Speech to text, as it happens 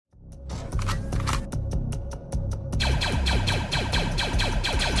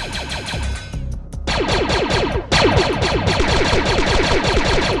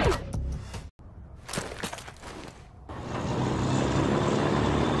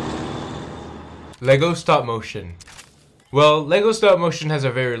Lego stop motion. Well, Lego stop motion has a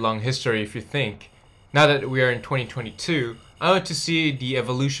very long history if you think. Now that we are in 2022, I want to see the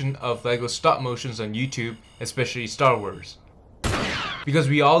evolution of Lego stop motions on YouTube, especially Star Wars. Because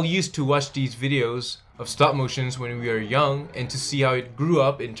we all used to watch these videos of stop motions when we were young and to see how it grew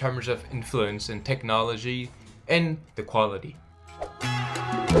up in terms of influence and technology and the quality.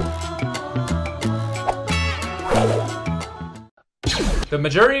 The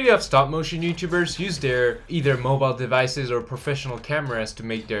majority of stop motion YouTubers use their either mobile devices or professional cameras to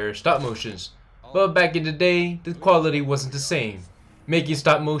make their stop motions. But back in the day, the quality wasn't the same. Making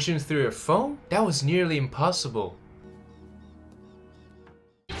stop motion through your phone? That was nearly impossible.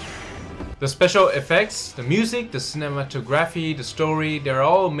 The special effects, the music, the cinematography, the story, they're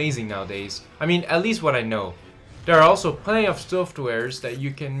all amazing nowadays. I mean, at least what I know. There are also plenty of softwares that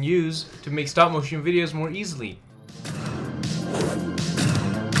you can use to make stop motion videos more easily.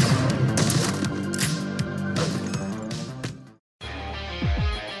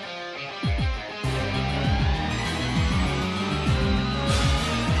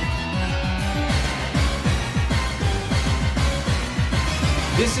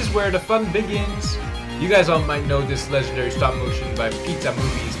 This is where the fun begins. You guys all might know this legendary stop motion by Pizza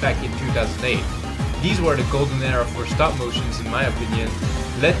Movies back in 2008. These were the golden era for stop motions in my opinion.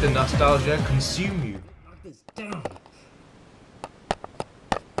 Let the nostalgia consume you.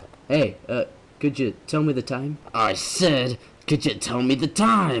 Hey, could you tell me the time? I said, could you tell me the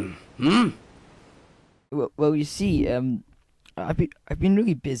time? Well, you see, I've been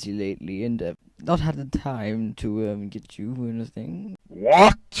really busy lately and not had the time to get you anything.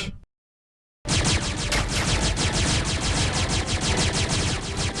 What?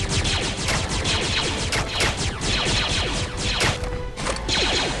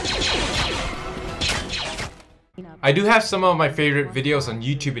 I do have some of my favorite videos on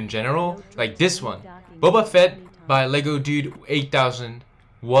YouTube in general, like this one, Boba Fett by Lego Dude 8000.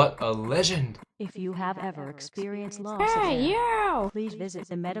 What a legend! If you have ever experienced loss of air, please visit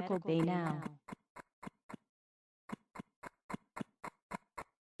the medical bay now.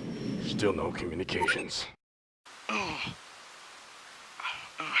 Still no communications.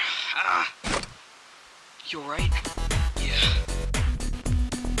 You alright? Yeah.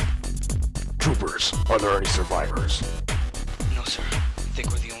 Troopers, are there any survivors? No, sir. I think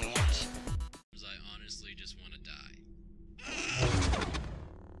we're the only ones. I honestly just want to die.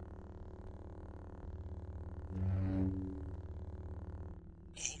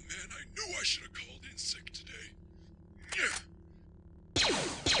 Oh man, I knew I should have called in sick today.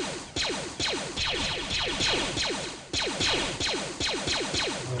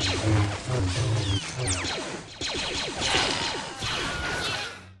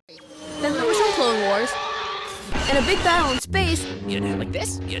 Then there was some Clone Wars, and a big battle in space, You do it like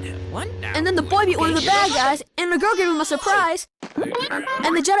this, you do it one now. and then the boy beat one of the bad guys, and the girl gave him a surprise,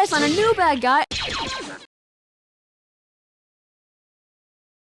 and the Jedi found a new bad guy.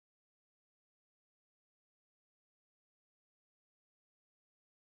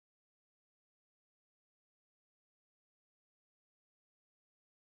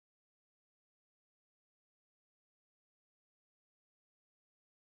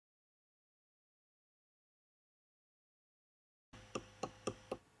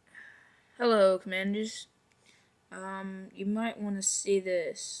 Hello, Commanders. You might want to see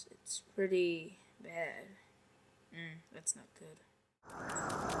this. It's pretty bad. That's not good.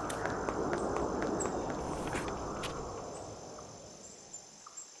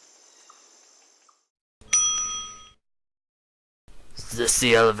 Is this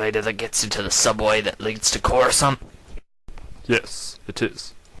the elevator that gets into the subway that leads to Coruscant? Yes, it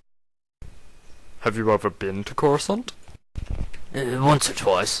is. Have you ever been to Coruscant? Once or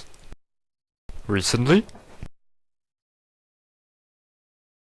twice. Recently?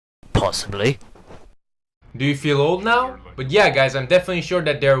 Possibly. Do you feel old now? But yeah guys, I'm definitely sure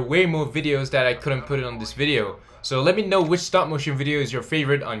that there are way more videos that I couldn't put on this video. So let me know which stop motion video is your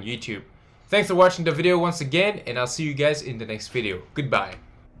favorite on YouTube. Thanks for watching the video once again, and I'll see you guys in the next video. Goodbye.